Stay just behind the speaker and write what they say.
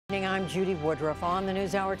I'm Judy Woodruff. On the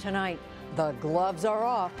NewsHour tonight, the gloves are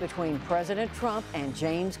off between President Trump and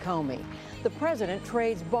James Comey. The president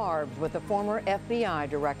trades barbs with the former FBI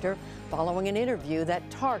director following an interview that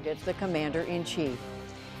targets the commander-in-chief.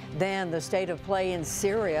 Then the state of play in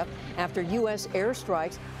Syria. After U.S.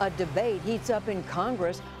 airstrikes, a debate heats up in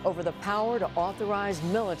Congress over the power to authorize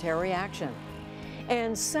military action.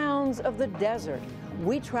 And sounds of the desert.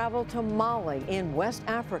 We travel to Mali in West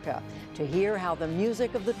Africa to hear how the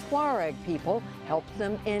music of the Tuareg people helped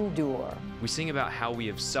them endure. We sing about how we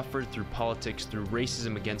have suffered through politics, through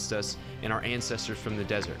racism against us, and our ancestors from the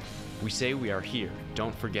desert. We say we are here.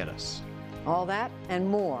 Don't forget us. All that and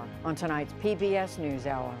more on tonight's PBS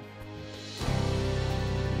NewsHour.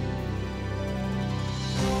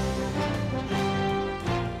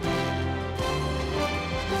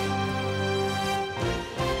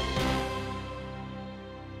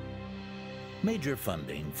 Major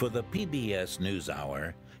funding for the PBS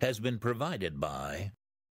NewsHour has been provided by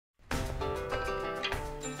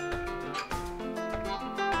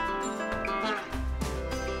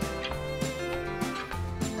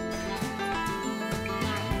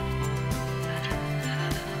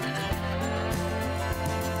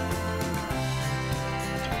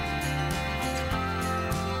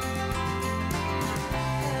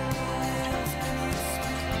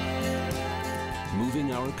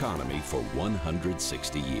moving our economy for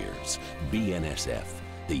 160 years. BNSF,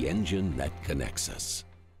 the engine that connects us.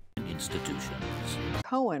 Institutions.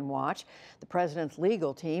 Cohen Watch. The president's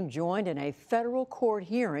legal team joined in a federal court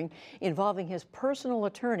hearing involving his personal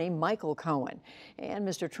attorney, Michael Cohen. And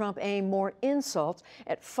Mr. Trump aimed more insults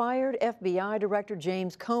at fired FBI Director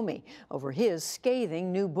James Comey over his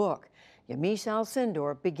scathing new book. Yamiche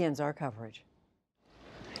Alcindor begins our coverage.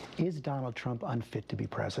 Is Donald Trump unfit to be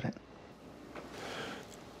president?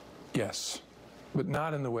 Yes, but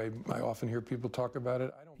not in the way I often hear people talk about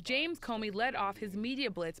it. James Comey led off his media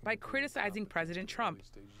blitz by criticizing President Trump,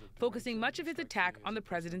 focusing much of his attack on the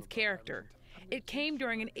president's character. It came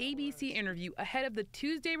during an ABC interview ahead of the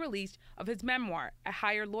Tuesday release of his memoir, A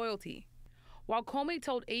Higher Loyalty. While Comey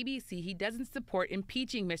told ABC he doesn't support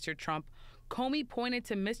impeaching Mr. Trump, Comey pointed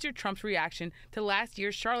to Mr. Trump's reaction to last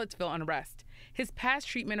year's Charlottesville unrest, his past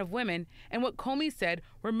treatment of women, and what Comey said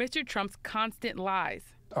were Mr. Trump's constant lies.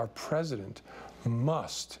 Our president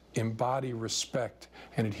must embody respect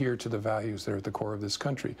and adhere to the values that are at the core of this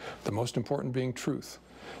country, the most important being truth.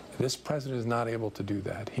 This president is not able to do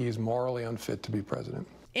that. He is morally unfit to be president.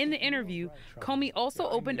 In the interview, Comey also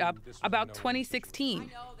opened up about 2016.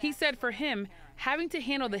 He said for him, having to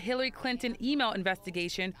handle the Hillary Clinton email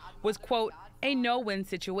investigation was, quote, a no-win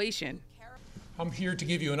situation. I'm here to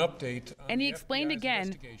give you an update. And he explained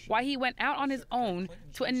again why he went out on his own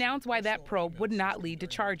to announce why that probe would not lead to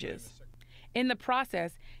charges. In the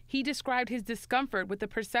process, he described his discomfort with the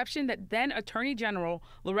perception that then Attorney General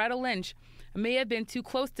Loretta Lynch may have been too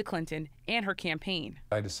close to Clinton and her campaign.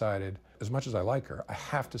 I decided, as much as I like her, I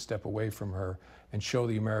have to step away from her and show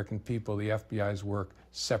the American people the FBI's work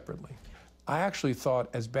separately. I actually thought,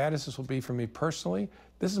 as bad as this will be for me personally,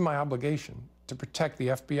 this is my obligation to protect the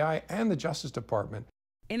FBI and the Justice Department.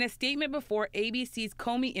 In a statement before ABC's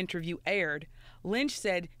Comey interview aired, Lynch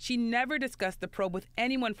said she never discussed the probe with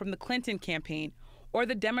anyone from the Clinton campaign or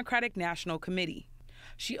the Democratic National Committee.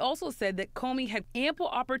 She also said that Comey had ample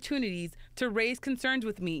opportunities to raise concerns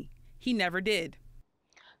with me. He never did.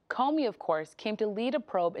 Comey, of course, came to lead a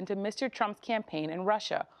probe into Mr. Trump's campaign in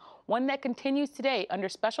Russia, one that continues today under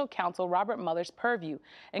special counsel Robert Mueller's purview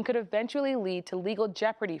and could eventually lead to legal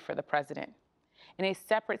jeopardy for the president. In a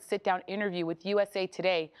separate sit-down interview with USA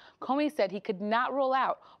Today, Comey said he could not rule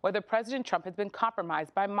out whether President Trump has been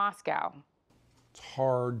compromised by Moscow. It's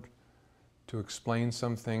hard to explain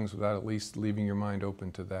some things without at least leaving your mind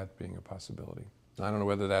open to that being a possibility. I don't know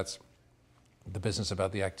whether that's the business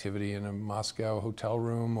about the activity in a Moscow hotel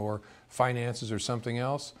room or finances or something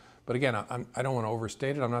else. But again, I don't want to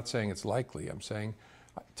overstate it. I'm not saying it's likely. I'm saying,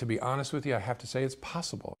 to be honest with you, I have to say it's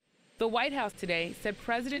possible. The White House today said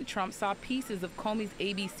President Trump saw pieces of Comey's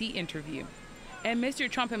ABC interview. And Mr.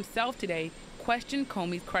 Trump himself today questioned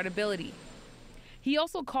Comey's credibility. He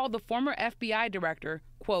also called the former FBI director,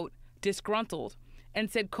 quote, disgruntled, and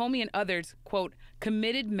said Comey and others, quote,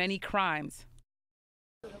 committed many crimes.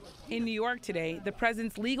 In New York today, the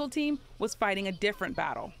president's legal team was fighting a different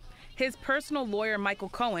battle. His personal lawyer, Michael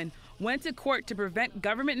Cohen, went to court to prevent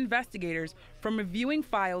government investigators from reviewing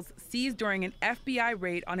files seized during an FBI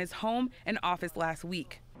raid on his home and office last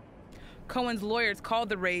week. Cohen's lawyers called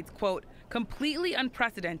the raids, quote, completely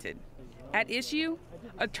unprecedented. At issue,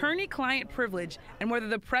 attorney-client privilege and whether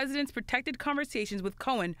the president's protected conversations with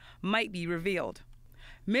Cohen might be revealed.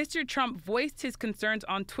 Mr. Trump voiced his concerns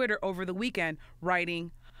on Twitter over the weekend,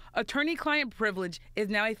 writing, "Attorney-client privilege is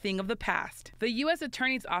now a thing of the past." The U.S.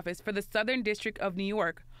 Attorney's Office for the Southern District of New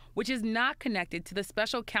York, which is not connected to the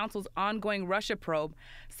special counsel's ongoing Russia probe,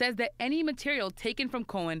 says that any material taken from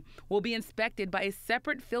Cohen will be inspected by a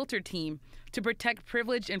separate filter team to protect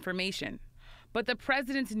privileged information. But the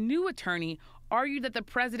president's new attorney argued that the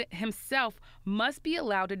president himself must be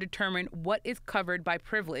allowed to determine what is covered by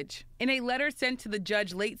privilege. In a letter sent to the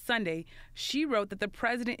judge late Sunday, she wrote that the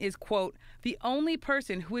president is, quote, "the only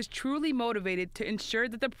person who is truly motivated to ensure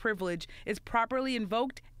that the privilege is properly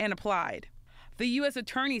invoked and applied." The U.S.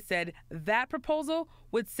 attorney said that proposal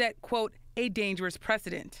would set, quote, "a dangerous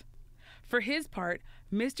precedent." For his part,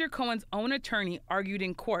 Mr. Cohen's own attorney argued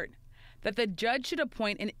in court that the judge should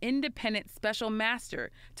appoint an independent special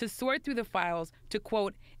master to sort through the files to,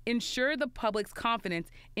 quote, "ensure the public's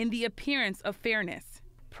confidence in the appearance of fairness."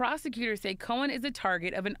 Prosecutors say Cohen is the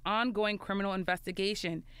target of an ongoing criminal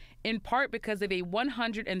investigation, in part because of a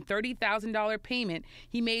 $130,000 payment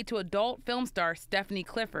he made to adult film star Stephanie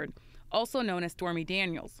Clifford, also known as Stormy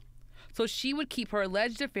Daniels, so she would keep her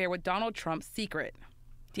alleged affair with Donald Trump secret.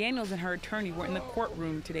 Daniels and her attorney were in the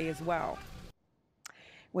courtroom today as well.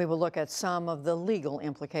 We will look at some of the legal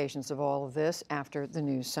implications of all of this after the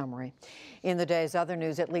news summary. In the day's other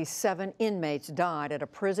news, at least 7 inmates died at a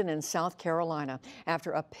prison in South Carolina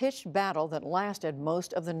after a pitched battle that lasted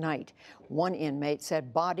most of the night. One inmate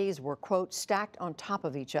said bodies were, quote, "stacked on top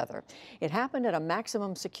of each other." It happened at a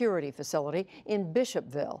maximum security facility in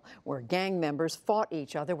Bishopville, where gang members fought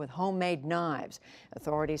each other with homemade knives.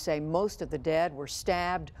 Authorities say most of the dead were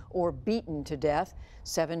stabbed or beaten to death.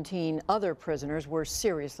 17 other prisoners were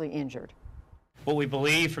seriously injured. What we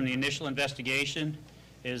believe from the initial investigation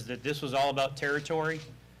is that this was all about territory.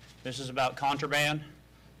 This is about contraband.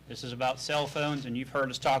 This is about cell phones, and you've heard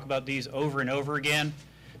us talk about these over and over again.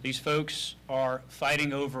 These folks are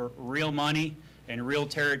fighting over real money and real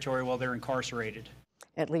territory while they're incarcerated.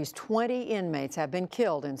 At least 20 inmates have been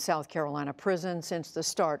killed in South Carolina prison since the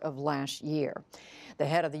start of last year. The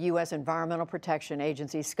head of the U.S. Environmental Protection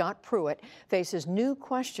Agency, Scott Pruitt, faces new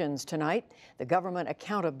questions tonight. The Government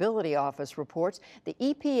Accountability Office reports the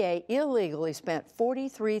EPA illegally spent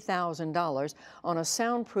 $43,000 on a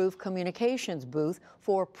soundproof communications booth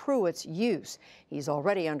for Pruitt's use. He's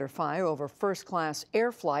already under fire over first-class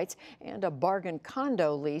air flights and a bargain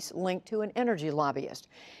condo lease linked to an energy lobbyist.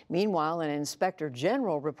 Meanwhile, an inspector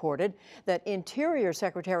general reported that Interior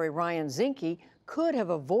Secretary Ryan Zinke could have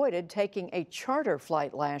avoided taking a charter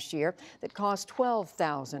flight last year that cost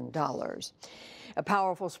 $12,000. A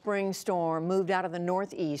powerful spring storm moved out of the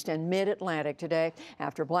northeast and mid-Atlantic today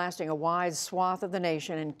after blasting a wide swath of the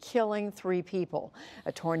nation and killing 3 people.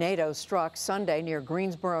 A tornado struck Sunday near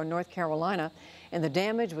Greensboro, North Carolina, and the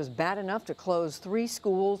damage was bad enough to close 3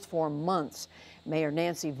 schools for months. Mayor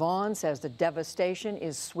Nancy Vaughn says the devastation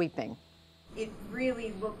is sweeping. It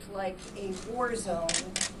really looked like a war zone,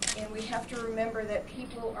 and we have to remember that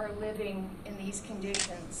people are living in these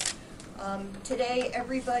conditions. Today,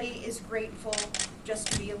 everybody is grateful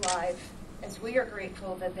just to be alive, as we are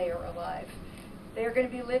grateful that they are alive. They are going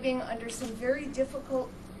to be living under some very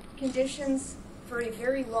difficult conditions for a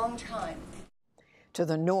very long time. To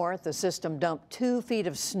the north, the system dumped 2 feet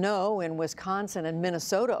of snow in Wisconsin and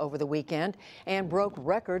Minnesota over the weekend and broke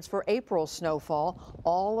records for April snowfall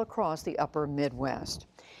all across the upper Midwest.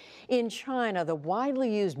 In China, the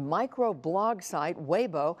widely used microblog site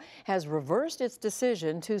Weibo has reversed its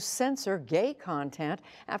decision to censor gay content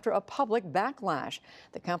after a public backlash.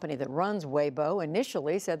 The company that runs Weibo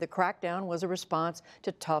initially said the crackdown was a response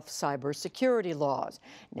to tough cybersecurity laws.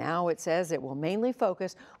 Now it says it will mainly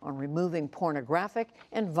focus on removing pornographic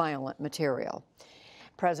and violent material.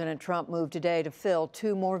 President Trump moved today to fill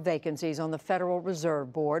 2 more vacancies on the Federal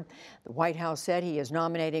Reserve Board. The White House said he is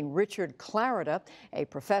nominating Richard Clarida, a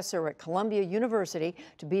professor at Columbia University,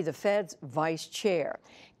 to be the Fed's vice chair.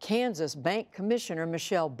 Kansas Bank Commissioner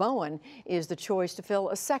Michelle Bowen is the choice to fill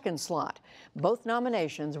a 2nd slot. Both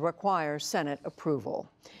nominations require Senate approval.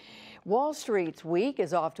 Wall Street's week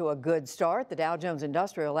is off to a good start. The Dow Jones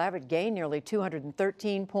Industrial Average gained nearly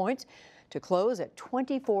 213 points to close at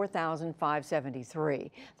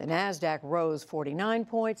 24,573. The Nasdaq rose 49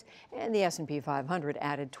 points, and the S&P 500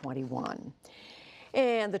 added 21.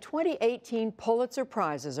 And the 2018 Pulitzer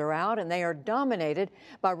Prizes are out, and they are dominated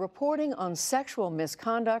by reporting on sexual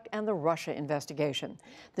misconduct and the Russia investigation.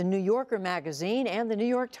 The New Yorker magazine and the New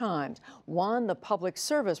York Times won the Public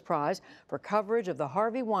Service Prize for coverage of the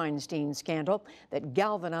Harvey Weinstein scandal that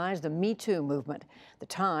galvanized the Me Too movement. The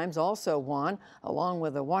Times also won, along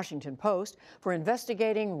with the Washington Post, for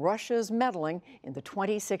investigating Russia's meddling in the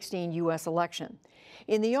 2016 U.S. election.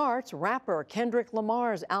 In the arts, rapper Kendrick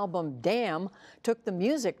Lamar's album Damn took the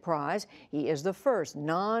Music Prize. He is the first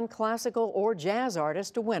non-classical or jazz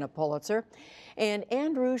artist to win a Pulitzer. And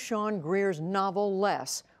Andrew Sean Greer's novel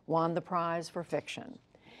Less won the prize for fiction.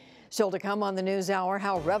 Still to come on the NewsHour,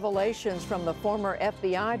 how revelations from the former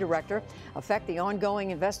FBI director affect the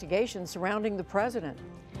ongoing investigation surrounding the president.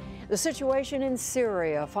 The situation in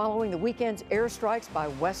Syria following the weekend's airstrikes by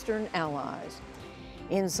Western allies.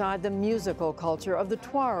 Inside the musical culture of the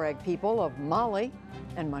Tuareg people of Mali,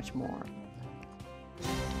 and much more.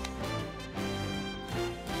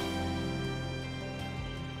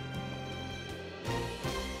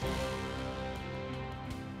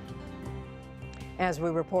 As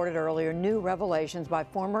we reported earlier, new revelations by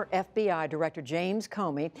former FBI Director James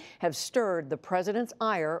Comey have stirred the president's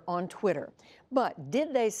ire on Twitter. But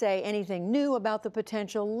did they say anything new about the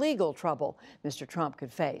potential legal trouble Mr. Trump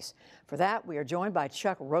could face? For that, we are joined by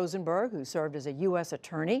Chuck Rosenberg, who served as a U.S.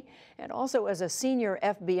 attorney and also as a senior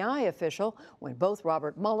FBI official when both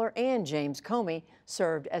Robert Mueller and James Comey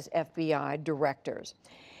served as FBI directors.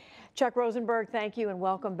 Chuck Rosenberg, thank you and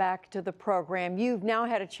welcome back to the program. You've now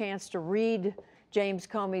had a chance to read James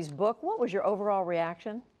Comey's book. What was your overall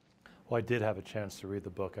reaction? Well, I did have a chance to read the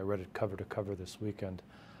book. I read it cover to cover this weekend.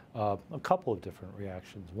 A couple of different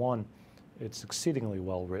reactions. One, it's exceedingly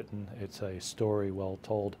well written. It's a story well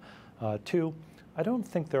told. Two, I don't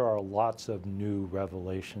think there are lots of new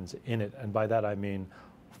revelations in it. And by that I mean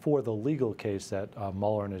for the legal case that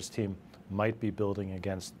Mueller and his team might be building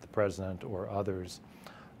against the president or others.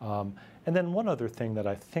 And then one other thing that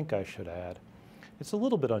I think I should add. It's a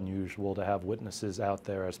little bit unusual to have witnesses out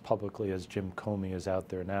there as publicly as Jim Comey is out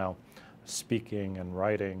there now, speaking and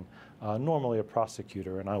writing. Normally a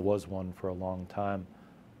prosecutor, and I was one for a long time,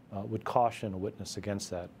 would caution a witness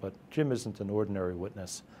against that. But Jim isn't an ordinary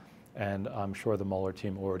witness, and I'm sure the Mueller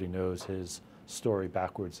team already knows his story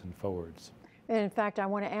backwards and forwards. And in fact, I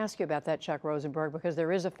want to ask you about that, Chuck Rosenberg, because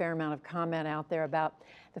there is a fair amount of comment out there about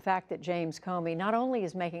the fact that James Comey not only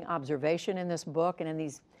is making observation in this book and in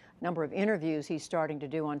these number of interviews he's starting to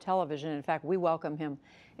do on television. In fact, we welcome him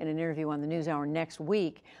in an interview on the NewsHour next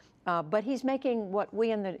week. But he's making what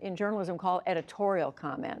we in journalism call editorial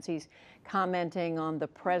comments. He's commenting on the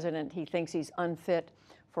president. He thinks he's unfit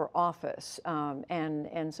for office,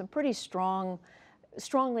 and some pretty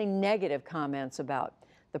strongly negative comments about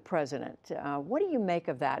the president. What do you make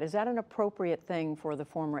of that? Is that an appropriate thing for the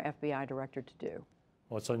former FBI director to do?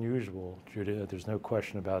 Well, it's unusual, Judy. There's no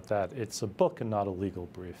question about that. It's a book and not a legal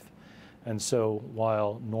brief. And so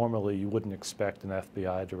while normally you wouldn't expect an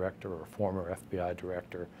FBI director or a former FBI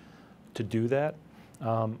director to do that,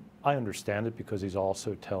 I understand it because he's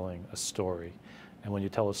also telling a story. And when you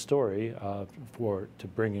tell a story, to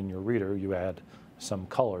bring in your reader, you add some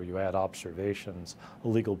color, you add observations. A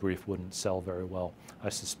legal brief wouldn't sell very well. I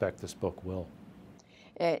suspect this book will.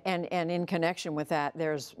 And in connection with that,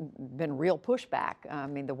 there's been real pushback. I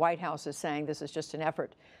mean, the White House is saying this is just an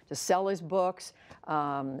effort to sell his books.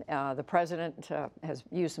 The president has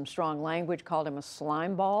used some strong language, called him a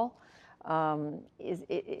slime ball.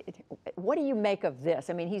 What do you make of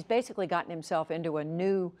this? I mean, he's basically gotten himself into a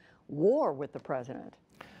new war with the president.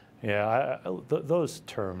 Yeah, those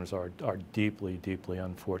terms are deeply, deeply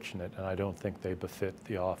unfortunate, and I don't think they befit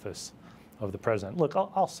the office of the president. Look,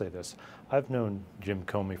 I'll say this. I've known Jim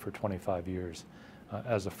Comey for 25 years.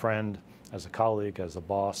 As a friend, as a colleague, as a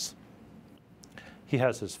boss. He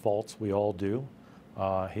has his faults, we all do.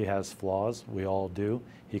 He has flaws, we all do.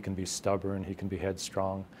 He can be stubborn, he can be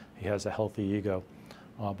headstrong, he has a healthy ego.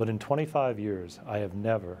 But in 25 years, I have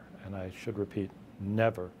never, and I should repeat,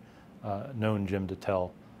 never known Jim to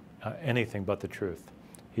tell anything but the truth.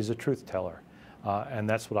 He's a truth teller, and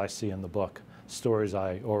that's what I see in the book. Stories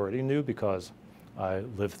I already knew because I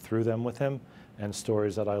lived through them with him, and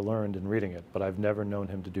stories that I learned in reading it. But I've never known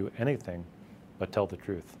him to do anything but tell the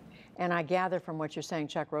truth. And I gather from what you're saying,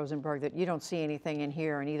 Chuck Rosenberg, that you don't see anything in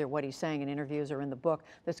here in either what he's saying in interviews or in the book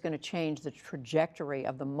that's going to change the trajectory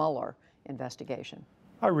of the Mueller investigation.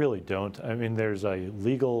 I really don't. I mean, there's a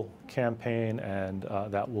legal campaign, and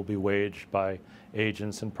that will be waged by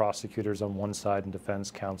agents and prosecutors on one side and defense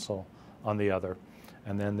counsel on the other.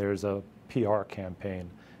 And then there's a PR campaign,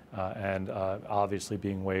 and obviously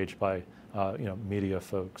being waged by media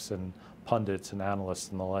folks and pundits and analysts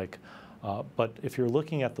and the like. But if you're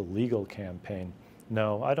looking at the legal campaign,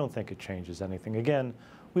 no, I don't think it changes anything. Again,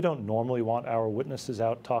 we don't normally want our witnesses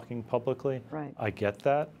out talking publicly. Right. I get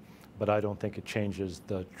that, but I don't think it changes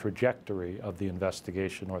the trajectory of the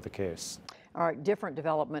investigation or the case. All right, different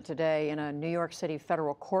development today in a New York City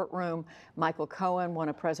federal courtroom. Michael Cohen, one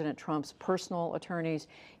of President Trump's personal attorneys,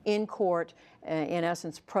 in court, in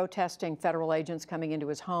essence protesting federal agents coming into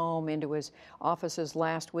his home, into his offices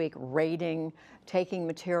last week, raiding, taking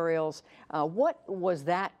materials. What was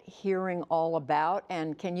that hearing all about?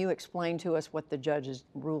 And can you explain to us what the judge's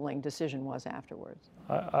ruling decision was afterwards?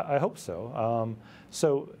 I hope so.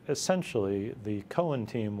 So essentially, the Cohen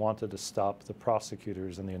team wanted to stop the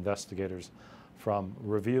prosecutors and the investigators from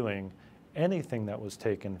reviewing anything that was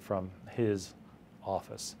taken from his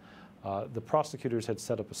office. The prosecutors had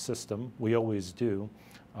set up a system, we always do,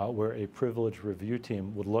 where a privileged review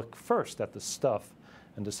team would look first at the stuff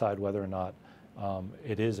and decide whether or not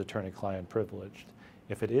it is attorney-client privileged.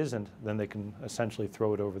 If it isn't, then they can essentially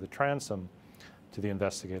throw it over the transom to the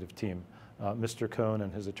investigative team. Mr. Cohen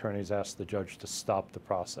and his attorneys asked the judge to stop the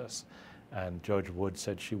process, and Judge Wood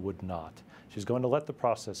said she would not. She's going to let the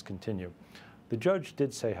process continue. The judge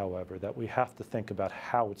did say, however, that we have to think about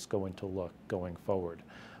how it's going to look going forward,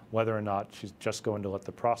 whether or not she's just going to let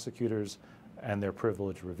the prosecutors and their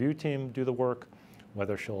privileged review team do the work,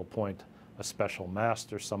 whether she'll appoint a special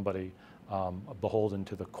master, somebody beholden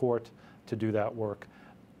to the court to do that work,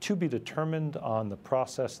 to be determined on the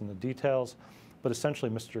process and the details. But essentially,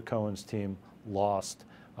 Mr. Cohen's team lost.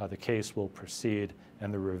 The case will proceed,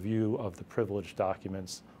 and the review of the privileged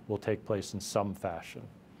documents will take place in some fashion.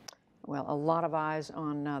 Well, a lot of eyes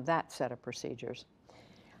on that set of procedures.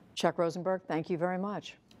 Chuck Rosenberg, thank you very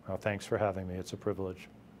much. Well, thanks for having me. It's a privilege.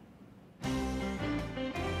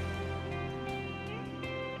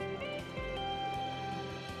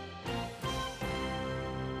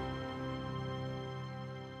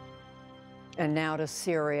 And now to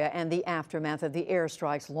Syria and the aftermath of the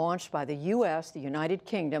airstrikes launched by the U.S., the United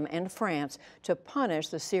Kingdom, and France to punish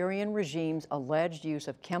the Syrian regime's alleged use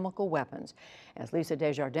of chemical weapons. As Lisa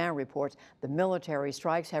Desjardins reports, the military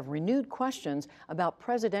strikes have renewed questions about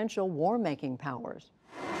presidential war-making powers.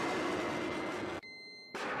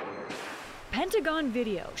 Pentagon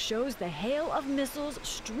video shows the hail of missiles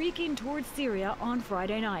streaking towards Syria on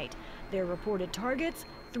Friday night. Their reported targets: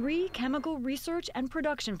 3 chemical research and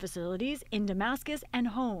production facilities in Damascus and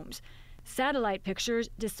Homs. Satellite pictures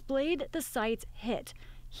displayed the sites hit,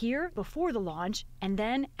 here before the launch and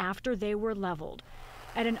then after they were leveled.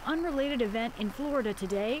 At an unrelated event in Florida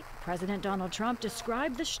today, President Donald Trump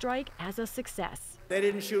described the strike as a success. They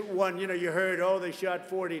didn't shoot one. You know, you heard, oh, they shot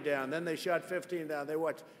 40 down, then they shot 15 down. They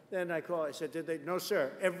what? Then I called, I said, did they? No,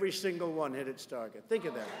 sir. Every single one hit its target. Think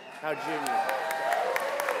of that. How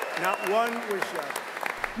genius. Not one was shot.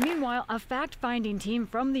 Meanwhile, a fact-finding team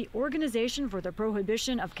from the Organization for the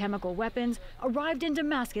Prohibition of Chemical Weapons arrived in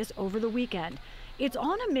Damascus over the weekend. It's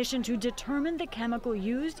on a mission to determine the chemical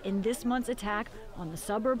used in this month's attack on the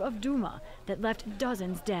suburb of Douma that left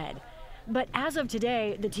dozens dead. But as of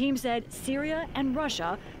today, the team said Syria and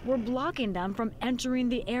Russia were blocking them from entering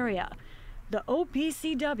the area. The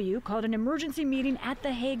OPCW called an emergency meeting at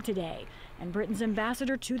The Hague today, and Britain's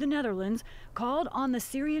ambassador to the Netherlands called on the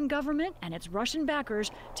Syrian government and its Russian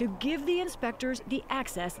backers to give the inspectors the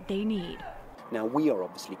access they need. Now, we are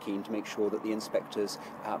obviously keen to make sure that the inspectors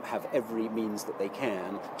have every means that they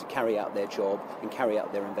can to carry out their job and carry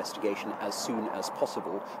out their investigation as soon as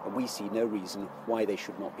possible, and we see no reason why they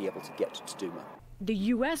should not be able to get to Douma. The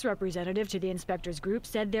U.S. representative to the inspectors group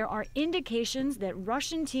said there are indications that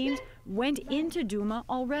Russian teams went into Douma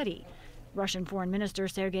already. Russian Foreign Minister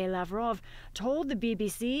Sergei Lavrov told the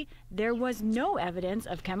BBC there was no evidence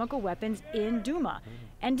of chemical weapons in Douma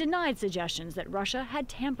and denied suggestions that Russia had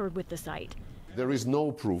tampered with the site. There is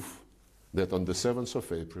no proof that on the 7th of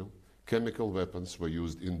April, chemical weapons were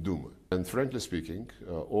used in Douma. And frankly speaking,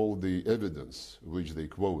 all the evidence which they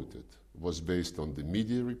quoted was based on the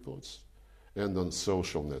media reports and on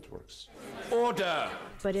social networks. Order!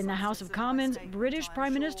 But in the House of Commons, British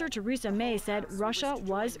Prime Minister Theresa May said Russia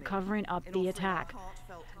was covering up the attack.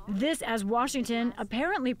 This as Washington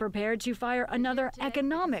apparently prepared to fire another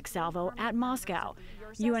economic salvo at Moscow.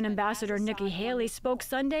 UN Ambassador Nikki Haley spoke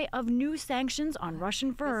Sunday of new sanctions on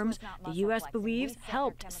Russian firms the U.S. believes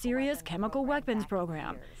helped Syria's chemical weapons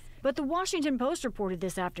program. But the Washington Post reported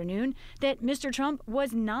this afternoon that Mr. Trump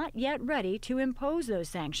was not yet ready to impose those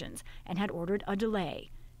sanctions and had ordered a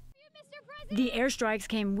delay. The airstrikes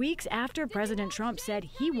came weeks after President Trump said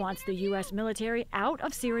he wants the U.S. military out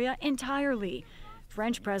of Syria entirely.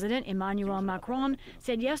 French President Emmanuel Macron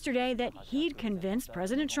said yesterday that he'd convinced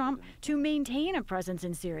President Trump to maintain a presence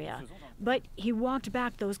in Syria, but he walked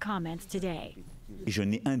back those comments today. Je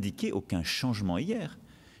n'ai indiqué aucun changement hier.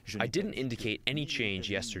 I didn't indicate any change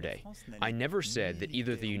yesterday. I never said that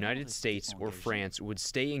either the United States or France would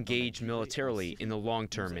stay engaged militarily in the long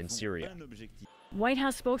term in Syria. White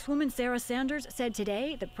House spokeswoman Sarah Sanders said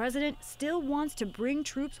today the president still wants to bring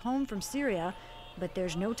troops home from Syria, but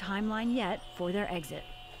there's no timeline yet for their exit.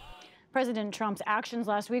 President Trump's actions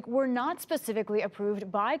last week were not specifically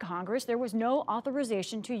approved by Congress. There was no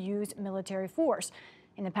authorization to use military force.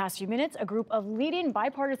 In the past few minutes, a group of leading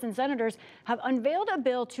bipartisan senators have unveiled a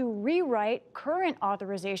bill to rewrite current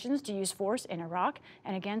authorizations to use force in Iraq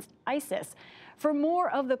and against ISIS. For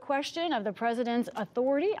more of the question of the president's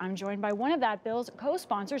authority, I'm joined by one of that bill's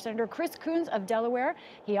co-sponsors, Senator Chris Coons of Delaware.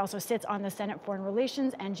 He also sits on the Senate Foreign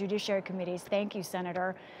Relations and Judiciary Committees. Thank you,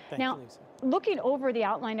 Senator. Now, looking over the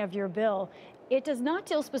outline of your bill, it does not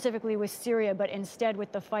deal specifically with Syria, but instead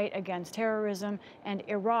with the fight against terrorism and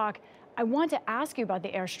Iraq. I want to ask you about the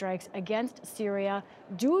airstrikes against Syria.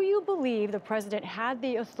 Do you believe the president had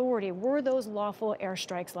the authority? Were those lawful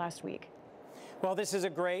airstrikes last week? Well, this is a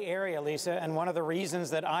gray area, Lisa, and one of the reasons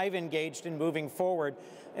that I've engaged in moving forward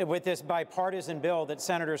with this bipartisan bill that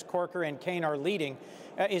Senators Corker and Kaine are leading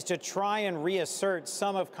is to try and reassert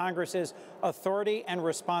some of Congress's authority and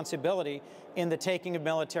responsibility in the taking of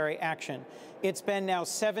military action. It's been now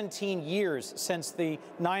 17 years since the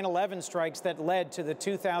 9/11 strikes that led to the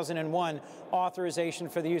 2001 authorization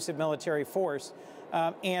for the use of military force.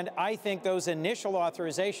 And I think those initial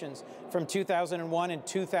authorizations from 2001 and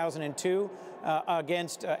 2002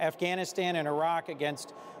 against Afghanistan and Iraq,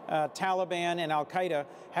 against Taliban and al-Qaeda,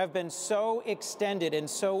 have been so extended and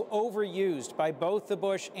so overused by both the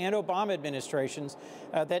Bush and Obama administrations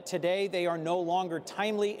that today they are no longer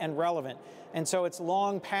timely and relevant. And so it's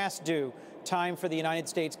long past due time for the United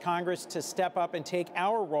States Congress to step up and take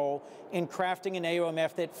our role in crafting an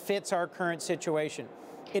AUMF that fits our current situation.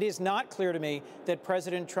 It is not clear to me that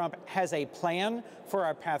President Trump has a plan for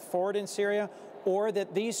our path forward in Syria or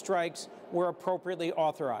that these strikes were appropriately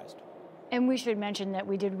authorized. And we should mention that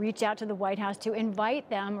we did reach out to the White House to invite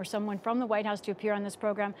them or someone from the White House to appear on this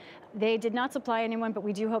program. They did not supply anyone, but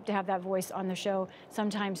we do hope to have that voice on the show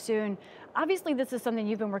sometime soon. Obviously, this is something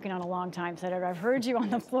you've been working on a long time, Senator. I've heard you on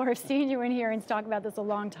the floor, I've seen you in here and talk about this a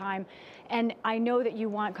long time. And I know that you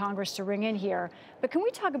want Congress to ring in here. But can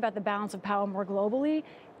we talk about the balance of power more globally?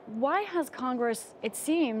 Why has Congress, it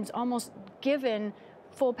seems, almost given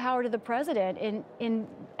full power to the president? In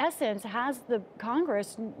essence, has the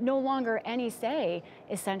Congress no longer any say,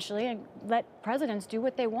 essentially, and let presidents do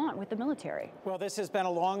what they want with the military? Well, this has been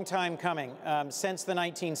a long time coming. Since the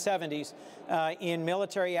 1970s, in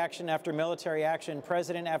military action after military action,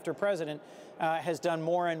 president after president has done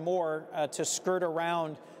more and more to skirt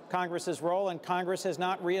around Congress's role, and Congress has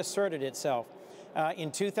not reasserted itself.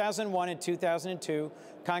 In 2001 and 2002,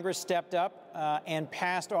 Congress stepped up and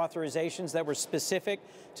passed authorizations that were specific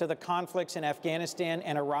to the conflicts in Afghanistan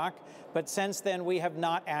and Iraq. But since then, we have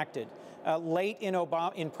not acted. Late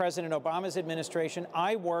in President Obama's administration,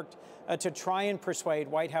 I worked to try and persuade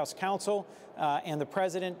White House counsel and the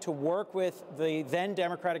president to work with the then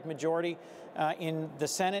Democratic majority in the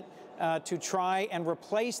Senate to try and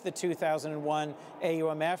replace the 2001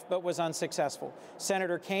 AUMF, but was unsuccessful.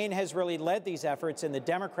 Senator Kaine has really led these efforts in the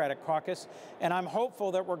Democratic caucus, and I'm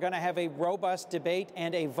hopeful that we're going to have a robust debate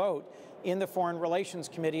and a vote in the Foreign Relations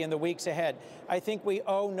Committee in the weeks ahead. I think we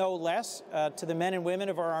owe no less to the men and women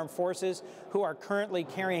of our armed forces who are currently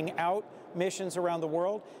carrying out missions around the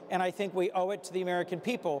world, and I think we owe it to the American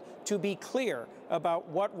people to be clear about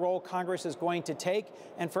what role Congress is going to take,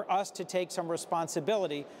 and for us to take some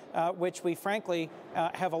responsibility, which we frankly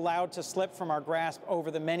have allowed to slip from our grasp over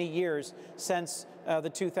the many years since the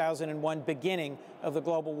 2001 beginning of the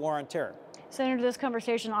global war on terror. Senator, this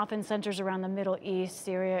conversation often centers around the Middle East,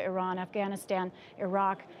 Syria, Iran, Afghanistan,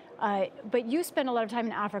 Iraq. But you spend a lot of time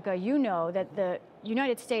in Africa. You know that the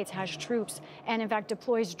United States has troops and, in fact,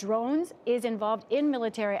 deploys drones, is involved in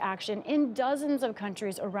military action in dozens of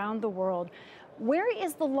countries around the world. Where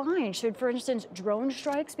is the line? Should, for instance, drone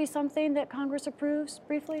strikes be something that Congress approves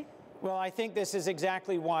briefly? Well, I think this is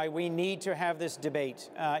exactly why we need to have this debate,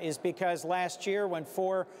 is because last year when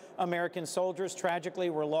 4 American soldiers tragically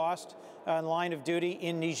were lost in line of duty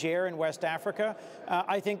in Niger in West Africa,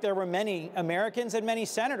 I think there were many Americans and many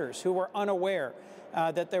senators who were unaware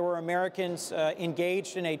that there were Americans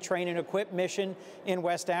engaged in a train and equip mission in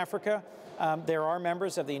West Africa. There are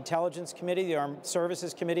members of the Intelligence Committee, the Armed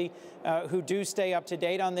Services Committee, who do stay up to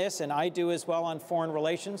date on this, and I do as well on foreign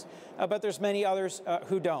relations, but there's many others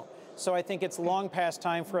who don't. So I think it's long past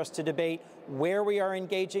time for us to debate where we are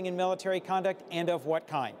engaging in military conduct and of what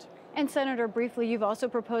kind. And Senator, briefly, you've also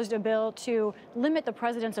proposed a bill to limit the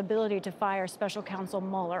president's ability to fire Special Counsel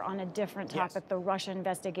Mueller on a different topic, the Russia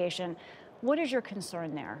investigation. What is your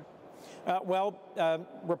concern there?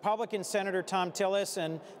 Republican Senator Tom Tillis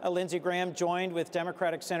and Lindsey Graham joined with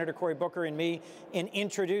Democratic Senator Cory Booker and me in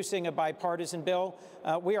introducing a bipartisan bill.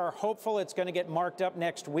 We are hopeful it's going to get marked up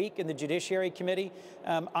next week in the Judiciary Committee.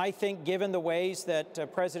 I think given the ways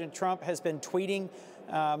that President Trump has been tweeting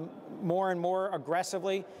more and more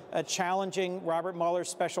aggressively, challenging Robert Mueller's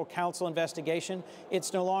special counsel investigation,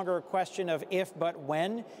 it's no longer a question of if but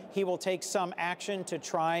when he will take some action to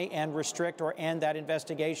try and restrict or end that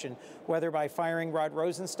investigation, whether by firing Rod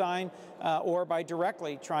Rosenstein or by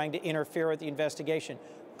directly trying to interfere with the investigation.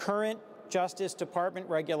 Current Justice Department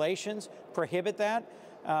regulations prohibit that.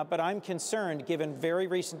 But I'm concerned, given very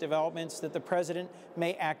recent developments, that the president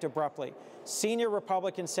may act abruptly. Senior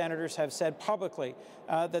Republican senators have said publicly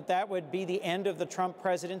that would be the end of the Trump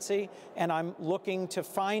presidency, and I'm looking to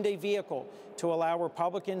find a vehicle to allow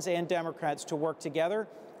Republicans and Democrats to work together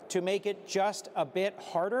to make it just a bit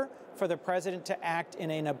harder for the president to act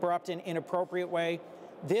in an abrupt and inappropriate way.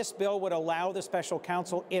 This bill would allow the special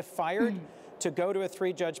counsel, if fired, to go to a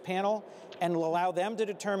 3-judge panel and will allow them to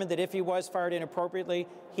determine that if he was fired inappropriately,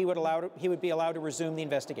 he would be allowed to resume the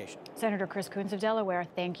investigation. Senator Chris Coons of Delaware,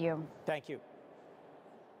 thank you. Thank you.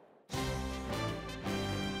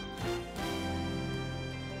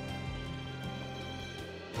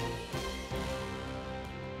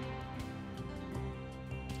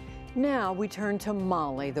 Now we turn to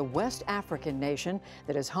Mali, the West African nation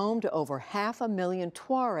that is home to over 500,000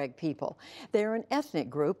 Tuareg people. They're an ethnic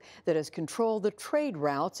group that has controlled the trade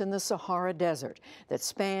routes in the Sahara Desert that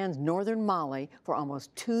spans northern Mali for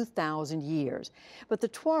almost 2,000 years. But the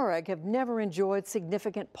Tuareg have never enjoyed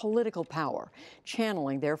significant political power,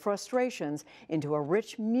 channeling their frustrations into a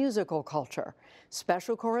rich musical culture.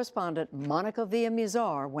 Special correspondent Monica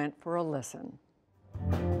Villamizar went for a listen.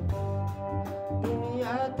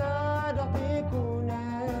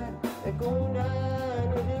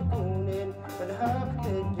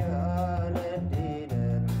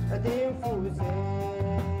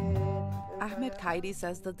 Ahmed Kaidi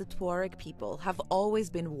says that the Tuareg people have always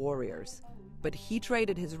been warriors, but he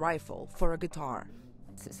traded his rifle for a guitar.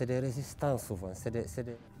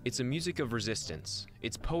 It's a music of resistance.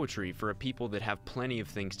 It's poetry for a people that have plenty of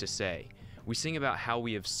things to say. We sing about how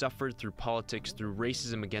we have suffered through politics, through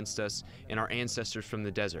racism against us, and our ancestors from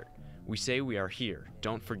the desert. We say we are here.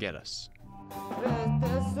 Don't forget us.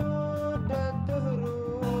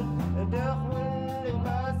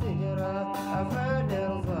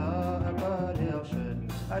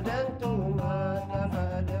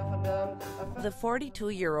 The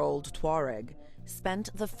 42-year-old Tuareg spent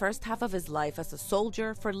the first half of his life as a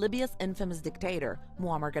soldier for Libya's infamous dictator,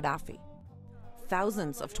 Muammar Gaddafi.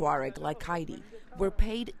 Thousands of Tuareg, like Kaidi, were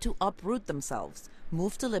paid to uproot themselves,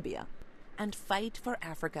 move to Libya, and fight for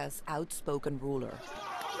Africa's outspoken ruler.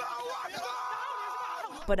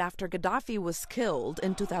 But after Gaddafi was killed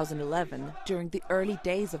in 2011, during the early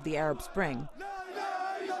days of the Arab Spring,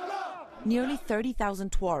 nearly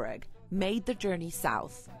 30,000 Tuareg made the journey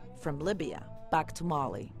south, from Libya back to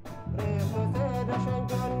Mali.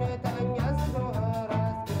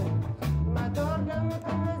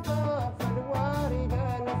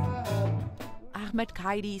 Ahmed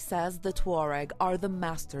Kaidi says the Tuareg are the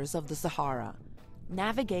masters of the Sahara,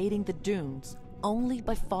 navigating the dunes only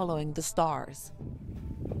by following the stars.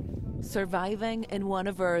 Surviving in one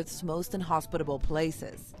of Earth's most inhospitable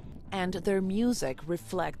places, and their music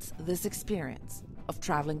reflects this experience of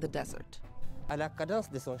traveling the desert.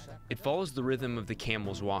 It follows the rhythm of the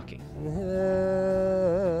camels walking.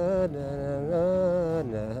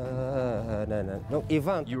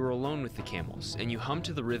 You are alone with the camels, and you hum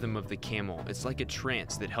to the rhythm of the camel. It's like a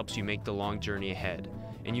trance that helps you make the long journey ahead.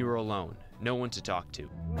 And you are alone, no one to talk to.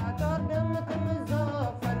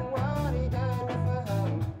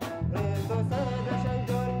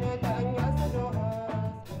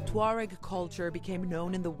 Tuareg culture became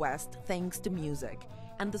known in the West thanks to music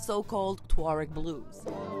and the so-called Tuareg blues.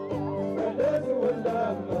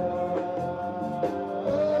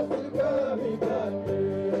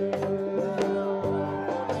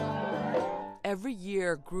 Every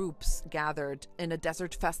year, groups gathered in a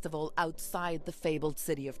desert festival outside the fabled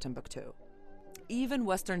city of Timbuktu. Even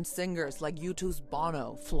Western singers like U2's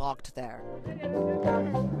Bono flocked there.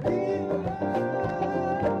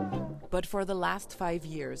 But for the last 5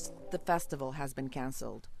 years, the festival has been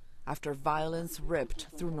cancelled after violence ripped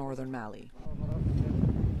through northern Mali.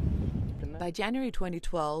 By January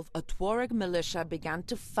 2012, a Tuareg militia began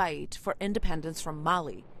to fight for independence from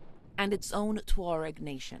Mali and its own Tuareg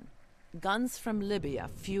nation. Guns from Libya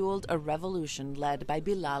fueled a revolution led by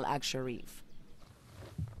Bilal Ag-Sharif.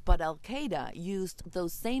 But Al-Qaeda used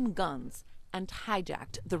those same guns and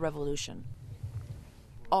hijacked the revolution.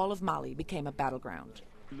 All of Mali became a battleground.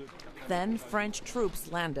 Then French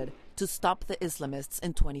troops landed to stop the Islamists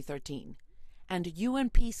in 2013, and UN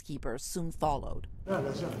peacekeepers soon followed.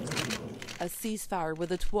 A ceasefire with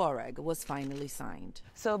the Tuareg was finally signed.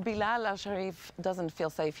 So Bilal Al-Sharif doesn't feel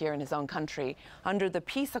safe here in his own country. Under the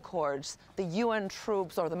peace accords, the UN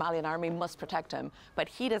troops or the Malian army must protect him, but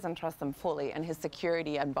he doesn't trust them fully, and his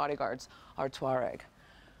security and bodyguards are Tuareg.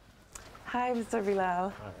 Hi, Mr. Bilal.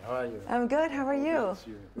 Hi, how are you? I'm good. How are you?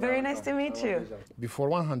 Very nice to meet you. Before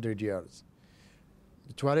 100 years,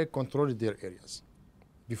 the Tuareg controlled their areas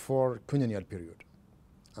before colonial period,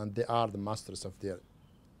 and they are the masters of their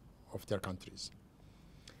countries.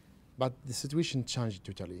 But the situation changed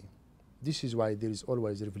totally. This is why there is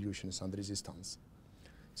always revolutions and resistance.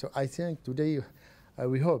 So I think today,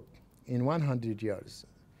 we hope in 100 years,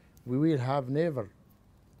 we will have never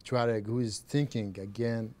Tuareg who is thinking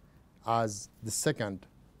again as the second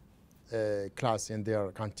class in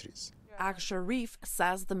their countries. Ag-Sharif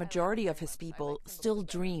says the majority of his people still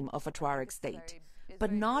dream of a Tuareg state,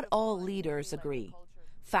 but not all leaders agree.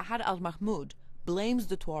 Fahad al-Mahmoud blames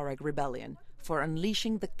the Tuareg rebellion for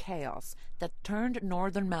unleashing the chaos that turned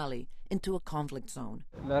northern Mali into a conflict zone.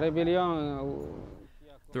 The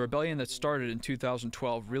rebellion that started in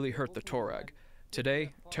 2012 really hurt the Tuareg.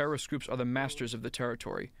 Today, terrorist groups are the masters of the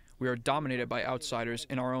territory. We are dominated by outsiders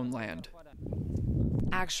in our own land.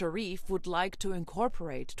 Ag-Sharif would like to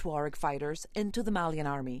incorporate Tuareg fighters into the Malian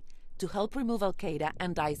army to help remove Al-Qaeda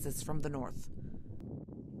and ISIS from the north.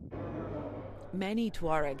 Many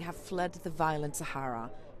Tuareg have fled the violent Sahara,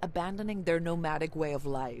 abandoning their nomadic way of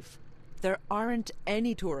life. There aren't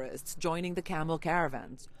any tourists joining the camel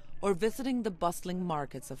caravans or visiting the bustling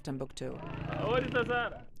markets of Timbuktu.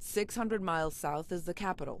 600 miles south is the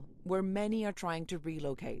capital, where many are trying to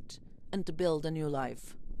relocate and to build a new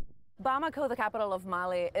life. Bamako, the capital of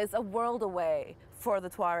Mali, is a world away for the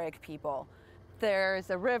Tuareg people. There's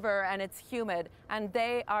a river and it's humid, and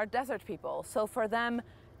they are desert people. So for them,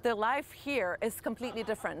 the life here is completely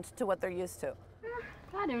different to what they're used to.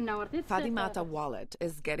 Fadimata Wallet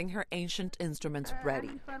is getting her ancient instruments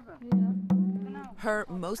ready. Her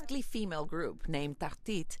mostly female group, named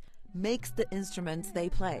Tartit, makes the instruments they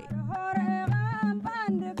play.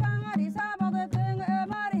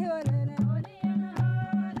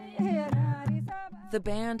 The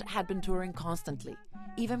band had been touring constantly,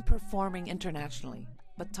 even performing internationally,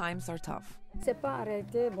 but times are tough.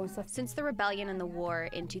 Since the rebellion and the war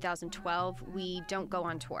in 2012, we don't go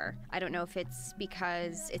on tour. I don't know if it's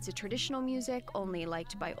because it's a traditional music only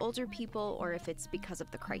liked by older people or if it's because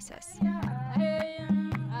of the crisis.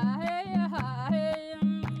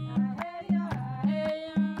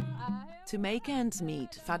 To make ends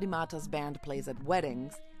meet, Fadimata's band plays at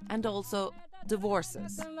weddings and also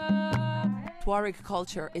divorces. Tuareg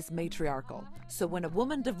culture is matriarchal, so when a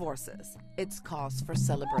woman divorces, it's cause for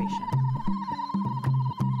celebration.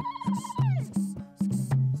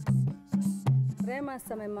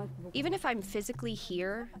 Even if I'm physically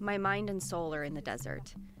here, my mind and soul are in the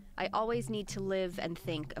desert. I always need to live and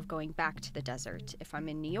think of going back to the desert. If I'm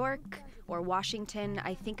in New York or Washington,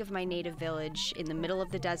 I think of my native village in the middle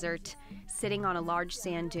of the desert, sitting on a large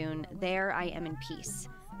sand dune. There I am in peace.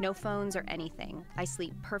 No phones or anything. I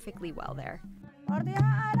sleep perfectly well there.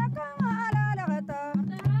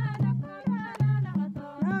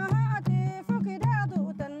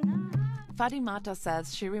 Fadimata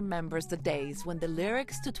says she remembers the days when the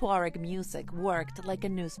lyrics to Tuareg music worked like a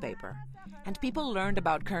newspaper, and people learned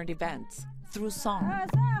about current events through song.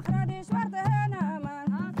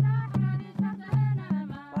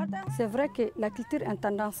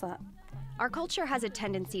 Our culture has a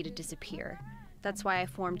tendency to disappear. That's why I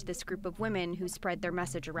formed this group of women who spread their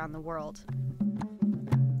message around the world.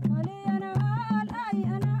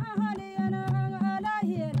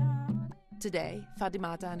 Today,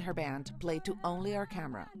 Fadimata and her band play to only our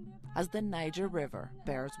camera as the Niger River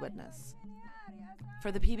bears witness.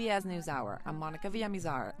 For the PBS NewsHour, I'm Monica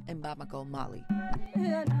Villamizar in Bamako, Mali.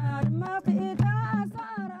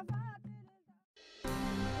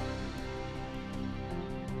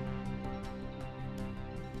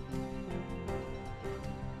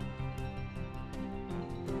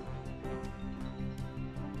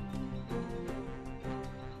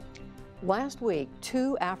 Last week,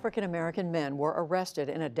 2 African-American men were arrested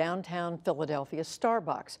in a downtown Philadelphia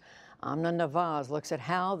Starbucks. Amna Nawaz looks at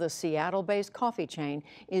how the Seattle-based coffee chain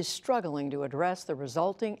is struggling to address the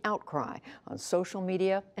resulting outcry on social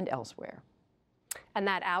media and elsewhere. And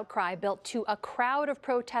that outcry built to a crowd of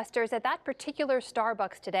protesters at that particular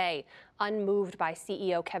Starbucks today, unmoved by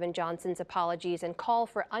CEO Kevin Johnson's apologies and call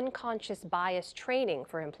for unconscious bias training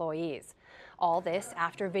for employees. All this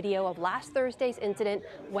after video of last Thursday's incident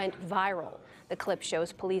went viral. The clip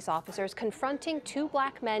shows police officers confronting 2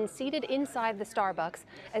 black men seated inside the Starbucks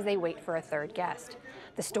as they wait for a third guest.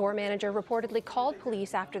 The store manager reportedly called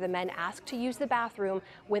police after the men asked to use the bathroom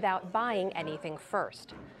without buying anything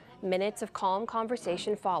first. Minutes of calm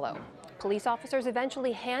conversation follow. Police officers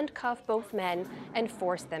eventually handcuff both men and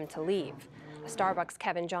force them to leave. Starbucks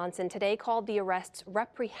Kevin Johnson today called the arrests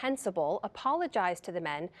reprehensible, apologized to the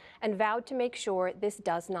men, and vowed to make sure this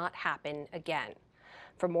does not happen again.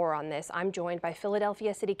 For more on this, I'm joined by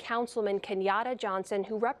Philadelphia City Councilman Kenyatta Johnson,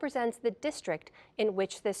 who represents the district in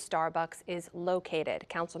which this Starbucks is located.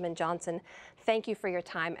 Councilman Johnson, thank you for your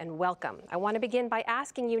time and welcome. I want to begin by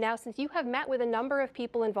asking you now, since you have met with a number of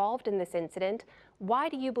people involved in this incident, why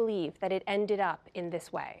do you believe that it ended up in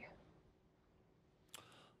this way?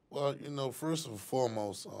 Well, you know, first and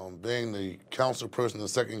foremost, being the council person in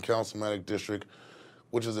the 2nd Councilmanic District,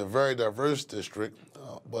 which is a very diverse district,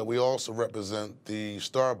 but we also represent the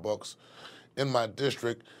Starbucks in my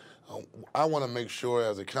district. I want to make sure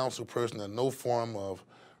as a council person that no form of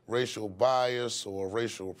racial bias or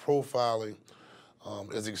racial profiling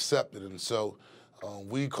is accepted. And so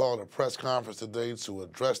we called a press conference today to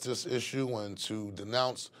address this issue and to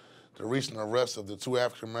denounce the recent arrest of the 2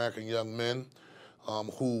 African-American young men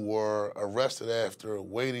who were arrested after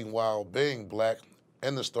waiting while being black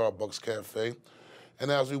in the Starbucks cafe. And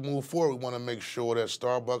as we move forward, we want to make sure that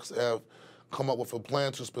Starbucks have come up with a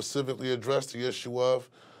plan to specifically address the issue of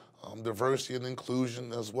diversity and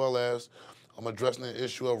inclusion, as well as addressing the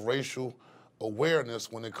issue of racial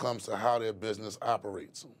awareness when it comes to how their business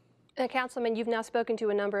operates. Councilman, you've now spoken to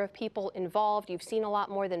a number of people involved. You've seen a lot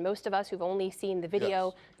more than most of us who've only seen the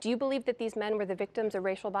video. Yes. Do you believe that these men were the victims of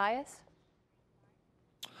racial bias?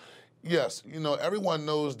 Yes. You know, everyone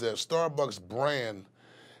knows that Starbucks brand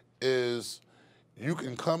is you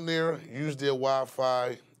can come there, use their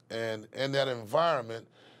Wi-Fi, and in that environment,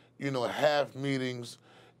 you know, have meetings,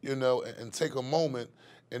 you know, and take a moment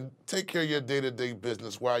and take care of your day-to-day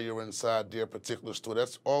business while you're inside their particular store.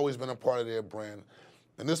 That's always been a part of their brand.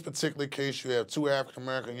 In this particular case, you have 2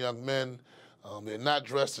 African-American young men. They're not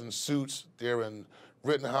dressed in suits. They're in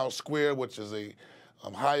Rittenhouse Square, which is a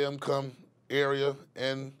high-income area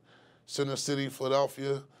in Center City,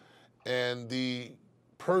 Philadelphia. And the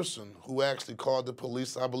person who actually called the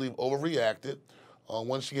police, I believe, overreacted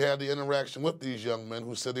when she had the interaction with these young men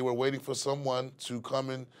who said they were waiting for someone to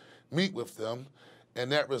come and meet with them.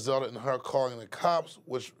 And that resulted in her calling the cops,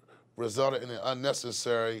 which resulted in an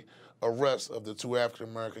unnecessary arrest of the 2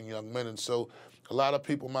 African-American young men. And so a lot of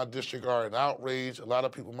people in my district are in outrage. A lot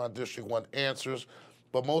of people in my district want answers.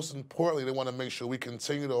 But most importantly, they want to make sure we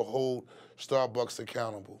continue to hold Starbucks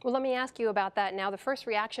accountable. Well, let me ask you about that now. The first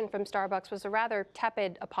reaction from Starbucks was a rather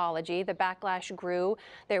tepid apology. The backlash grew.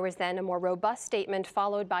 There was then a more robust statement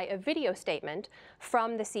followed by a video statement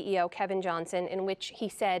from the CEO, Kevin Johnson, in which he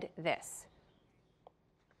said this.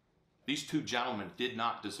 These 2 gentlemen did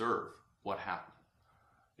not deserve what happened,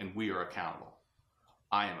 and we are accountable.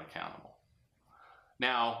 I am accountable.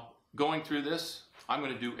 Now, going through this, I'm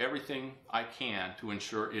going to do everything I can to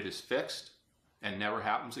ensure it is fixed and never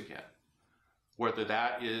happens again. Whether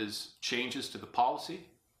that is changes to the policy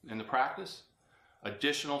and the practice,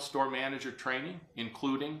 additional store manager training,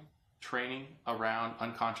 including training around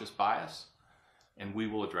unconscious bias, and we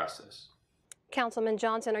will address this. Councilman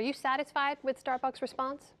Johnson, are you satisfied with Starbucks'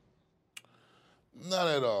 response? Not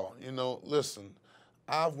at all. You know, listen,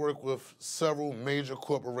 I've worked with several major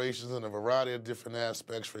corporations in a variety of different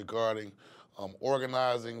aspects regarding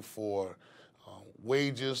organizing for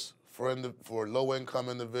wages for low-income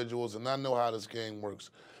individuals, and I know how this game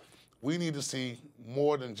works. We need to see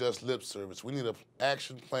more than just lip service. We need an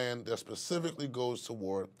action plan that specifically goes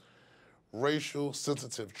toward racial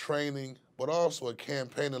sensitive training, but also a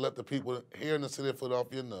campaign to let the people here in the city of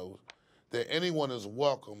Philadelphia know that anyone is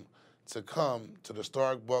welcome to come to the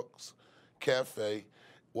Starbucks Cafe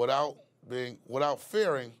without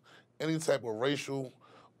fearing any type of racial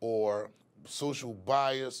or social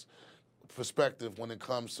bias perspective when it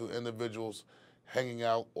comes to individuals hanging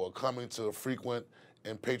out or coming to frequent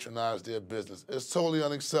and patronize their business. It's totally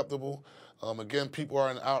unacceptable. Again, people are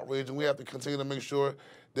in outrage, and we have to continue to make sure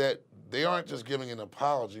that they aren't just giving an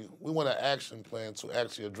apology. We want an action plan to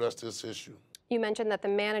actually address this issue. You mentioned that the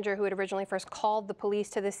manager who had originally first called the police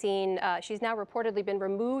to the scene, she's now reportedly been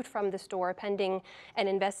removed from the store pending an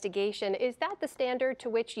investigation. Is that the standard to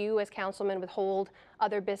which you as councilman would hold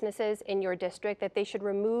other businesses in your district, that they should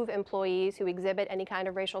remove employees who exhibit any kind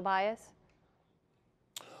of racial bias?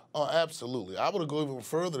 Oh, absolutely. I would go even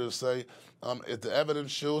further to say if the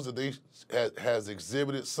evidence shows that they has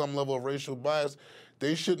exhibited some level of racial bias,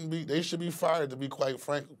 they should be fired, to be quite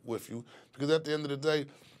frank with you, because at the end of the day,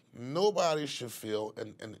 nobody should feel,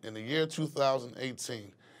 in the year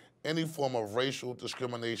 2018, any form of racial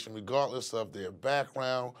discrimination, regardless of their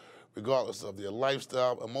background, regardless of their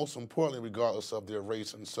lifestyle, and most importantly, regardless of their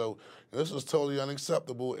race. And so this is totally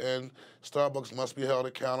unacceptable, and Starbucks must be held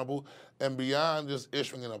accountable. And beyond just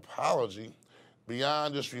issuing an apology,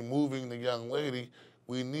 beyond just removing the young lady,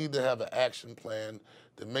 we need to have an action plan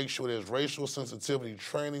to make sure there's racial sensitivity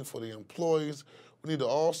training for the employees. We need to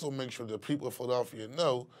also make sure that people of Philadelphia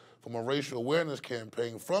know from a racial awareness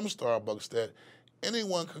campaign from Starbucks that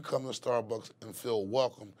anyone can come to Starbucks and feel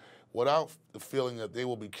welcome without the feeling that they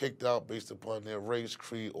will be kicked out based upon their race,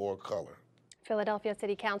 creed, or color. Philadelphia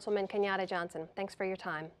City Councilman Kenyatta Johnson, thanks for your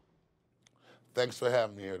time. Thanks for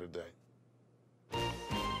having me here today.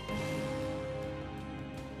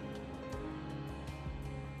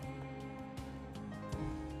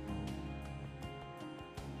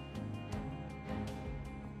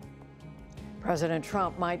 President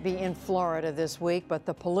Trump might be in Florida this week, but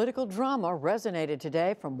the political drama resonated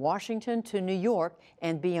today from Washington to New York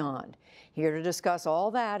and beyond. Here to discuss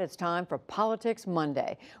all that, it's time for Politics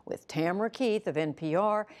Monday with Tamara Keith of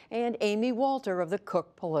NPR and Amy Walter of the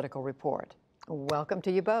Cook Political Report. Welcome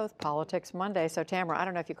to you both, Politics Monday. So Tamara, I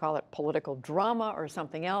don't know if you call it political drama or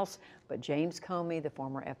something else, but James Comey, the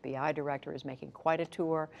former FBI director, is making quite a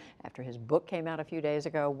tour after his book came out a few days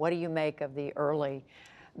ago. What do you make of the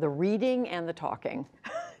reading and the talking?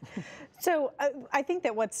 So I think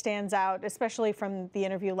that what stands out, especially from the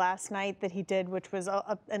interview last night that he did, which was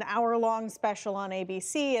an hour-long special on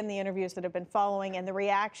ABC, and the interviews that have been following and the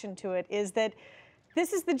reaction to it, is that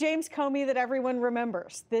this is the James Comey that everyone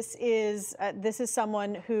remembers. This is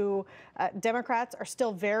someone who Democrats are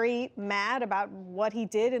still very mad about what he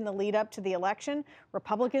did in the lead up to the election.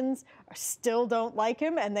 Republicans still don't like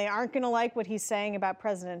him, and they aren't going to like what he's saying about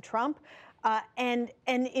President Trump. And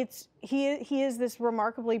he is this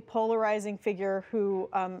remarkably polarizing figure who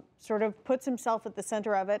sort of puts himself at the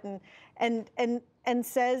center of it and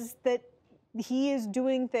says that he is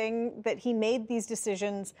doing that he made these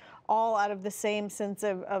decisions all out of the same sense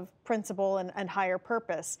of principle and higher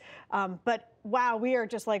purpose. But wow, we are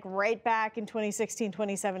just like right back in 2016,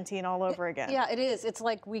 2017 all over again. Yeah, it is. It's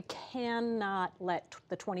like we cannot let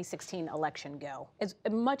the 2016 election go. As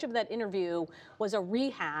much of that interview was a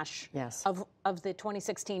rehash of the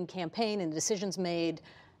 2016 campaign and the decisions made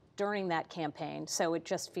during that campaign. So it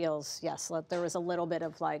just feels, yes, there was a little bit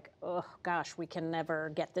of like, oh gosh, we can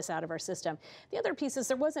never get this out of our system. The other piece is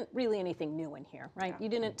there wasn't really anything new in here, right? Yeah. You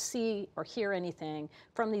didn't see or hear anything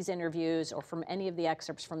from these interviews or from any of the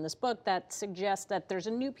excerpts from this book that suggests that there's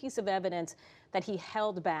a new piece of evidence that he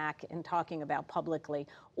held back in talking about publicly,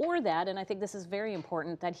 or that, and I think this is very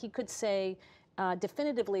important, that he could say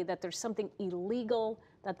definitively that there's something illegal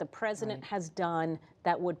that the president has done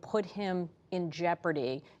that would put him in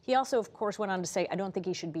jeopardy. He also, of course, went on to say, I don't think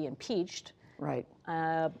he should be impeached. Right.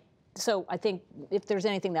 So I think if there's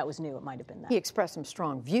anything that was new, it might have been that. He expressed some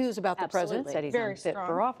strong views about the president, said he's unfit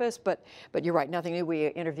for office, but you're right, nothing new. We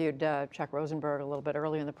interviewed Chuck Rosenberg a little bit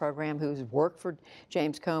earlier in the program, who's worked for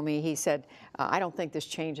James Comey. He said, I don't think this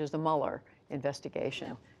changes the Mueller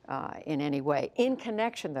investigation. In any way. In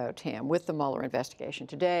connection, though, Tim, with the Mueller investigation,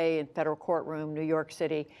 today in federal courtroom, New York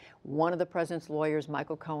City, one of the president's lawyers,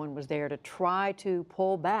 Michael Cohen, was there to try to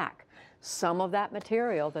pull back some of that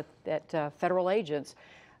material that federal agents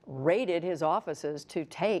raided his offices to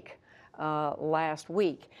take last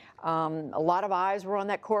week. A lot of eyes were on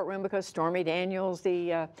that courtroom because Stormy Daniels,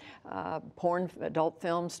 the porn adult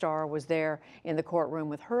film star, was there in the courtroom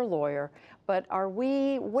with her lawyer. But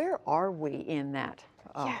where are we in that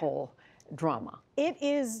whole drama? It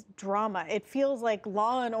is drama. It feels like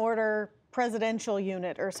Law and Order presidential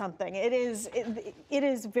unit or something. It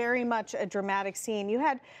is very much a dramatic scene. You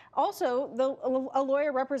had also a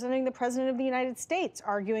lawyer representing the President of the United States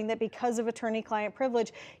arguing that because of attorney-client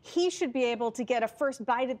privilege, he should be able to get a first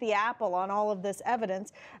bite at the apple on all of this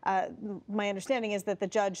evidence. My understanding is that the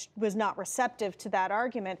judge was not receptive to that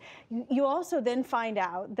argument. You also then find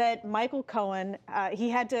out that Michael Cohen, he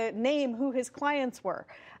had to name who his clients were.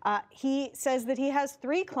 He says that he has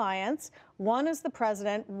 3 clients. One is the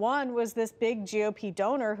president, one was this big GOP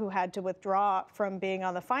donor who had to withdraw from being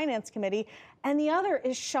on the Finance Committee, and the other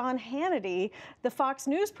is Sean Hannity, the Fox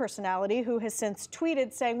News personality, who has since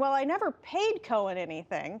tweeted saying, well, I never paid Cohen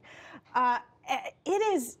anything.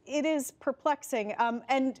 It is perplexing.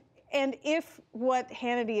 And if what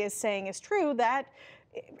Hannity is saying is true, that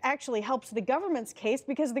actually helps the government's case,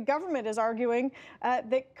 because the government is arguing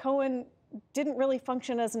that Cohen didn't really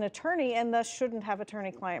function as an attorney and thus shouldn't have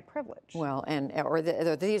attorney-client privilege. Well,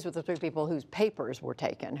 these were the three people whose papers were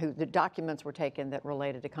taken, the documents were taken that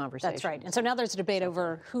related to conversations. That's right. And so now there's a debate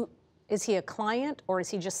over who, is he a client or is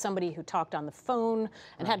he just somebody who talked on the phone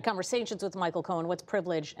and had conversations with Michael Cohen, what's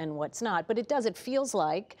privilege and what's not. But it feels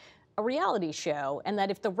like a reality show, and that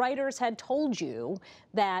if the writers had told you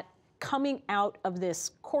that coming out of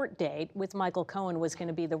this court date with Michael Cohen was going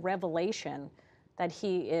to be the revelation that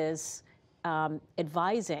he is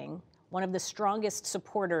advising one of the strongest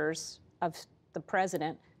supporters of the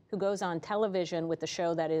president, who goes on television with a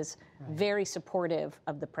show that is very supportive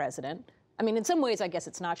of the president. I mean, in some ways, I guess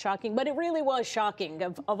it's not shocking, but it really was shocking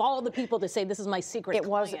of all the people to say, this is my secret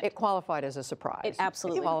client. It qualified as a surprise. It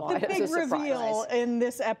absolutely qualified as a surprise. The big reveal in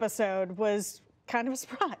this episode was kind of a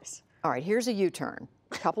surprise. All right, here's a U-turn.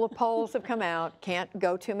 A couple of polls have come out. Can't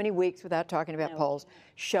go too many weeks without talking about polls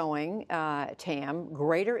showing, Tam,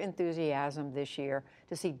 greater enthusiasm this year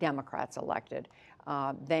to see Democrats elected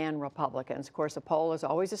than Republicans. Of course, a poll is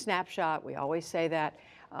always a snapshot. We always say that.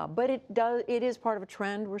 But it is part of a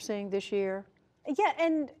trend we're seeing this year. Yeah,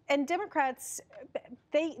 and Democrats,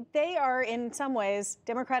 they are in some ways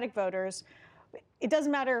Democratic voters. It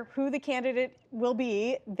doesn't matter who the candidate will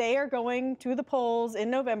be. They are going to the polls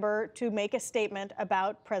in November to make a statement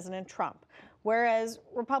about President Trump. Whereas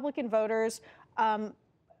Republican voters,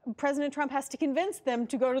 President Trump has to convince them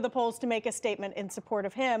to go to the polls to make a statement in support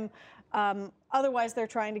of him. Otherwise, they're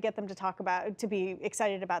trying to get them to be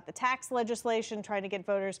excited about the tax legislation, trying to get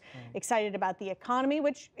voters excited about the economy,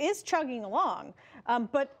 which is chugging along.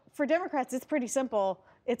 But for Democrats, it's pretty simple.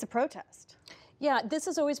 It's a protest. Yeah, this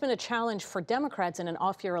has always been a challenge for Democrats in an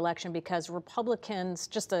off-year election, because Republicans,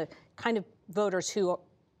 just the kind of voters who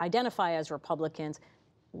identify as Republicans,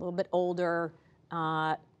 a little bit older,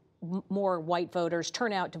 more white voters,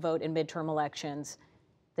 turn out to vote in midterm elections.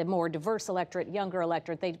 The more diverse electorate, younger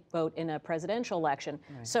electorate, they vote in a presidential election.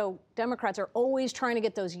 Right. So Democrats are always trying to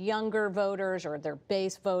get those younger voters or their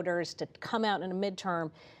base voters to come out in a midterm.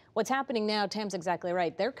 What's happening now, Tam's exactly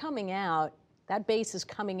right. They're coming out, that base is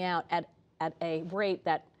coming out at a rate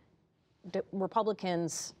that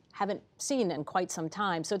Republicans haven't seen in quite some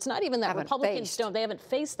time. So it's not even that Republicans they haven't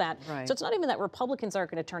faced that. Right. So it's not even that Republicans aren't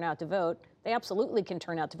going to turn out to vote. They absolutely can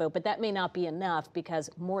turn out to vote, but that may not be enough, because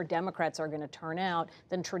more Democrats are going to turn out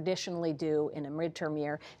than traditionally do in a midterm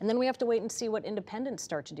year. And then we have to wait and see what independents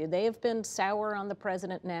start to do. They have been sour on the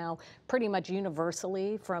president now pretty much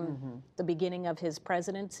universally from the beginning of his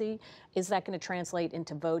presidency. Is that going to translate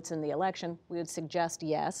into votes in the election? We would suggest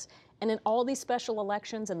yes. And in all these special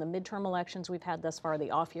elections and the midterm elections we've had thus far, the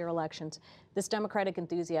off-year elections, this Democratic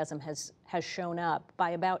enthusiasm has shown up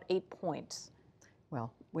by about 8 points.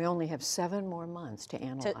 Well, we only have 7 more months to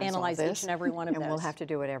analyze all this, each and every one of those. And we'll have to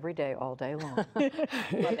do it every day, all day long. Love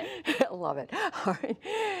it. Love it. All right.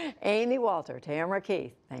 Amy Walter, Tamara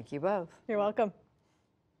Keith, thank you both. You're welcome.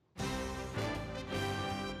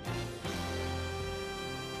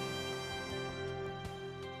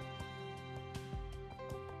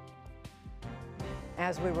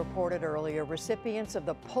 As we reported earlier, recipients of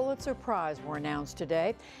the Pulitzer Prize were announced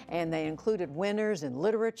today, and they included winners in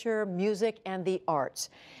literature, music, and the arts.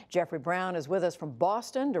 Jeffrey Brown is with us from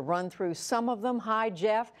Boston to run through some of them. Hi,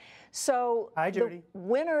 Jeff. So, hi, Judy. The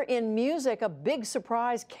winner in music, a big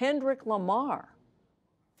surprise, Kendrick Lamar.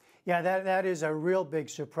 Yeah, that is a real big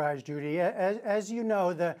surprise, Judy. As you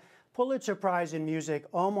know, the Pulitzer Prize in music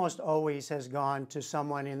almost always has gone to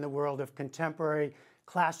someone in the world of contemporary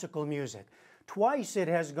classical music. Twice it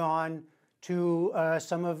has gone to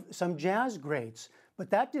some jazz greats, but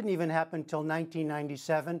that didn't even happen until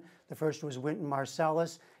 1997. The first was Wynton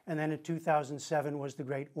Marsalis, and then in 2007 was the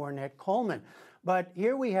great Ornette Coleman. But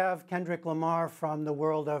here we have Kendrick Lamar from the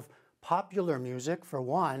world of popular music, for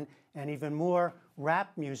one, and even more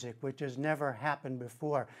rap music, which has never happened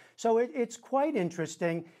before. So it's quite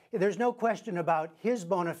interesting. There's no question about his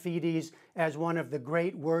bona fides as one of the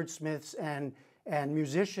great wordsmiths and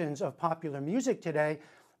musicians of popular music today,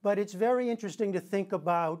 but it's very interesting to think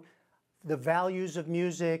about the values of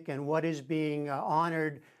music and what is being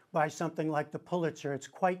honored by something like the Pulitzer. It's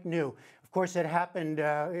quite new. Of Of course, it happened,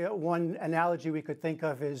 one analogy we could think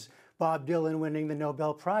of is Bob Dylan winning the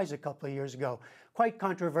Nobel Prize a couple of years ago. Quite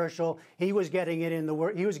controversial. He was getting it in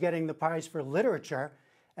the he was getting the prize for literature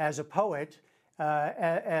as a poet,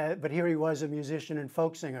 but here he was, a musician and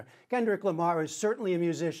folk singer. Kendrick Lamar is certainly a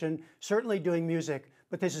musician, certainly doing music,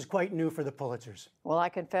 but this is quite new for the Pulitzers. Well, I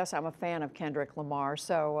confess I'm a fan of Kendrick Lamar,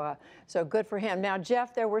 so good for him. Now,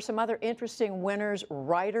 Jeff, there were some other interesting winners,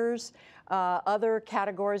 writers, other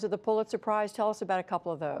categories of the Pulitzer Prize. Tell us about a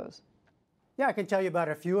couple of those. Yeah, I can tell you about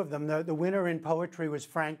a few of them. The winner in poetry was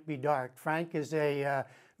Frank Bidart. Frank is a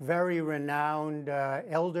very renowned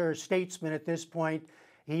elder statesman at this point.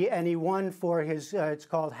 He won for his, it's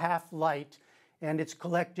called Half Light, and it's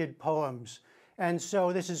collected poems. And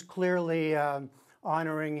so this is clearly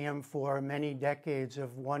honoring him for many decades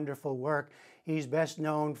of wonderful work. He's best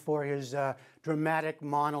known for his dramatic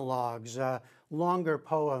monologues, longer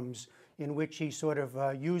poems in which he sort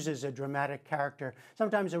of uses a dramatic character,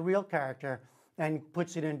 sometimes a real character, and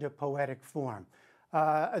puts it into poetic form.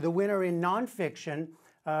 The winner in nonfiction,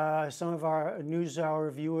 some of our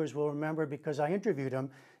NewsHour viewers will remember because I interviewed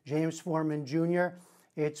him, James Foreman Jr.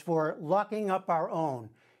 It's for Locking Up Our Own.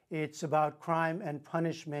 It's about crime and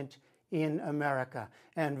punishment in America,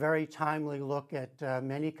 and very timely look at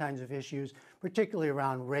many kinds of issues, particularly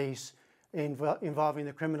around race involving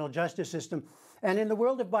the criminal justice system. And in the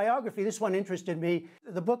world of biography, this one interested me.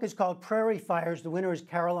 The book is called Prairie Fires. The winner is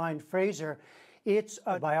Caroline Fraser. It's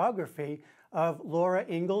a biography of Laura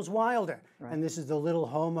Ingalls Wilder. Right. And this is the Little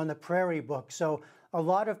Home on the Prairie book. So a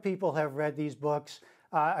lot of people have read these books.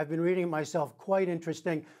 I've been reading it myself, quite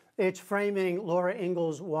interesting. It's framing Laura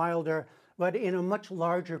Ingalls Wilder, but in a much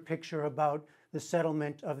larger picture about the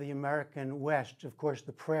settlement of the American West, of course,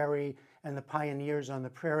 the prairie and the pioneers on the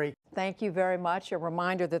prairie. Thank you very much. A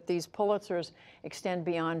reminder that these Pulitzers extend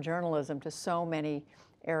beyond journalism to so many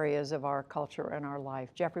areas of our culture and our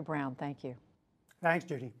life. Jeffrey Brown, thank you. Thanks,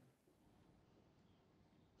 Judy.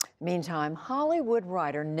 Meantime, Hollywood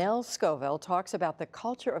writer Nell Scovell talks about the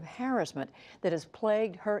culture of harassment that has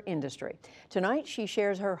plagued her industry. Tonight, she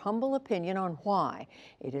shares her humble opinion on why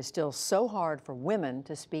it is still so hard for women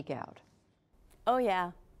to speak out. Oh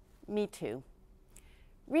yeah, me too.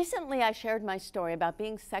 Recently, I shared my story about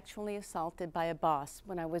being sexually assaulted by a boss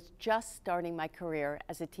when I was just starting my career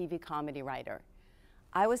as a TV comedy writer.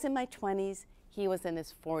 I was in my 20s, he was in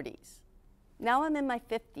his 40s. Now I'm in my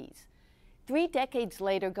 50s. 3 decades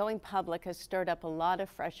later, going public has stirred up a lot of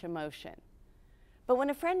fresh emotion. But when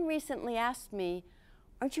a friend recently asked me,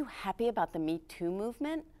 "Aren't you happy about the Me Too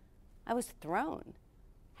movement?" I was thrown.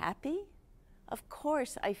 Happy? Of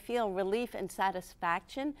course, I feel relief and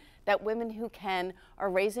satisfaction that women who can are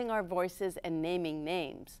raising our voices and naming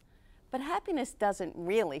names. But happiness doesn't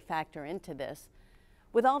really factor into this.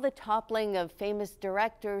 With all the toppling of famous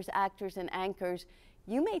directors, actors, and anchors,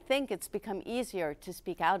 you may think it's become easier to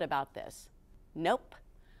speak out about this. Nope.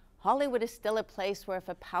 Hollywood is still a place where if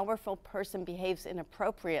a powerful person behaves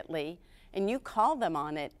inappropriately and you call them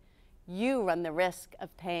on it, you run the risk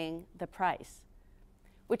of paying the price.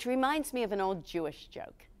 Which reminds me of an old Jewish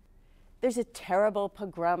joke. There's a terrible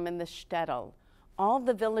pogrom in the shtetl. All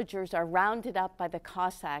the villagers are rounded up by the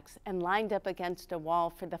Cossacks and lined up against a wall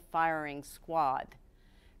for the firing squad.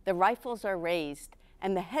 The rifles are raised,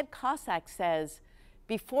 and the head Cossack says,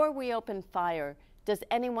 "Before we open fire, does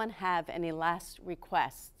anyone have any last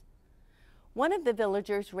requests?" One of the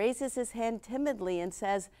villagers raises his hand timidly and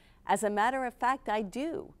says, "As a matter of fact, I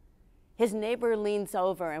do." His neighbor leans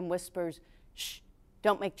over and whispers, "Shh,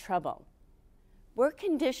 don't make trouble." We're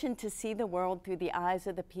conditioned to see the world through the eyes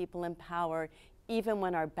of the people in power, even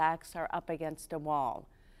when our backs are up against a wall.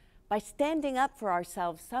 By standing up for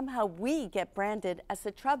ourselves, somehow we get branded as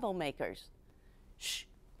the troublemakers. Shh,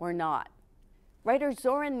 we're not. Writer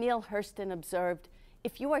Zora Neale Hurston observed,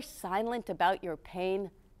 "If you are silent about your pain,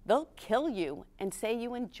 they'll kill you and say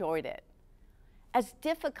you enjoyed it." As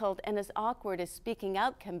difficult and as awkward as speaking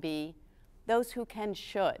out can be, those who can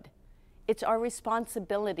should. It's our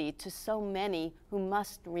responsibility to so many who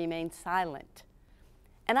must remain silent.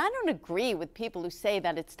 And I don't agree with people who say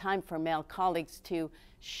that it's time for male colleagues to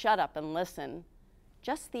shut up and listen.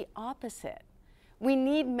 Just the opposite. We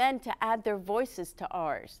need men to add their voices to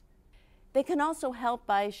ours. They can also help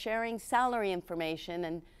by sharing salary information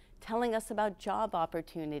and telling us about job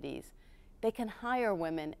opportunities. They can hire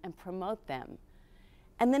women and promote them.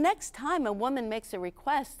 And the next time a woman makes a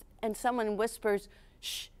request and someone whispers,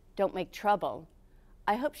 "Shh, don't make trouble,"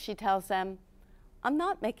 I hope she tells them, "I'm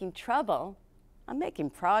not making trouble, I'm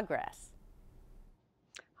making progress."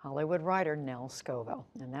 Hollywood writer Nell Scovell.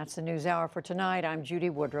 And that's the NewsHour for tonight. I'm Judy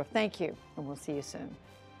Woodruff. Thank you, and we'll see you soon.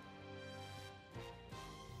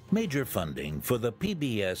 Major funding for the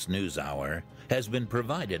PBS NewsHour has been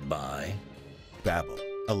provided by Babbel,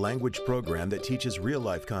 a language program that teaches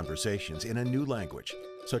real-life conversations in a new language,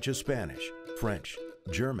 such as Spanish, French,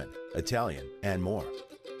 German, Italian, and more.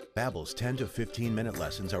 Babbel's 10 to 15-minute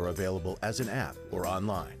lessons are available as an app or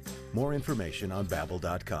online. More information on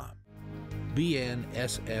babbel.com.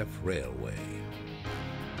 BNSF Railway,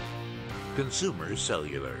 Consumer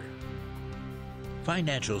Cellular,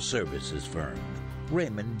 Financial Services Firm,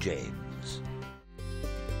 Raymond James.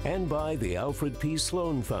 And by the Alfred P.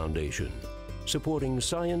 Sloan Foundation, supporting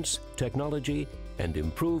science, technology, and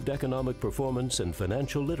improved economic performance and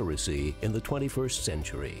financial literacy in the 21st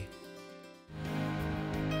century.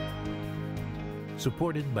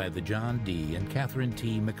 Supported by the John D. and Catherine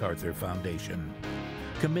T. MacArthur Foundation,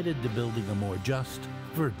 committed to building a more just,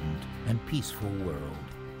 verdant, and peaceful world.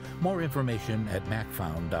 More information at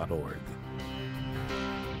macfound.org.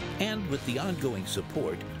 And with the ongoing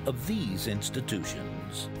support of these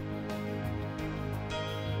institutions.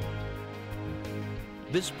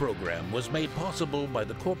 This program was made possible by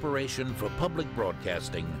the Corporation for Public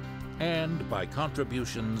Broadcasting and by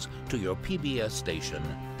contributions to your PBS station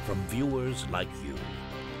from viewers like you.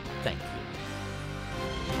 Thank you.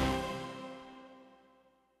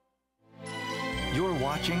 You're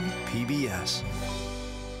watching PBS.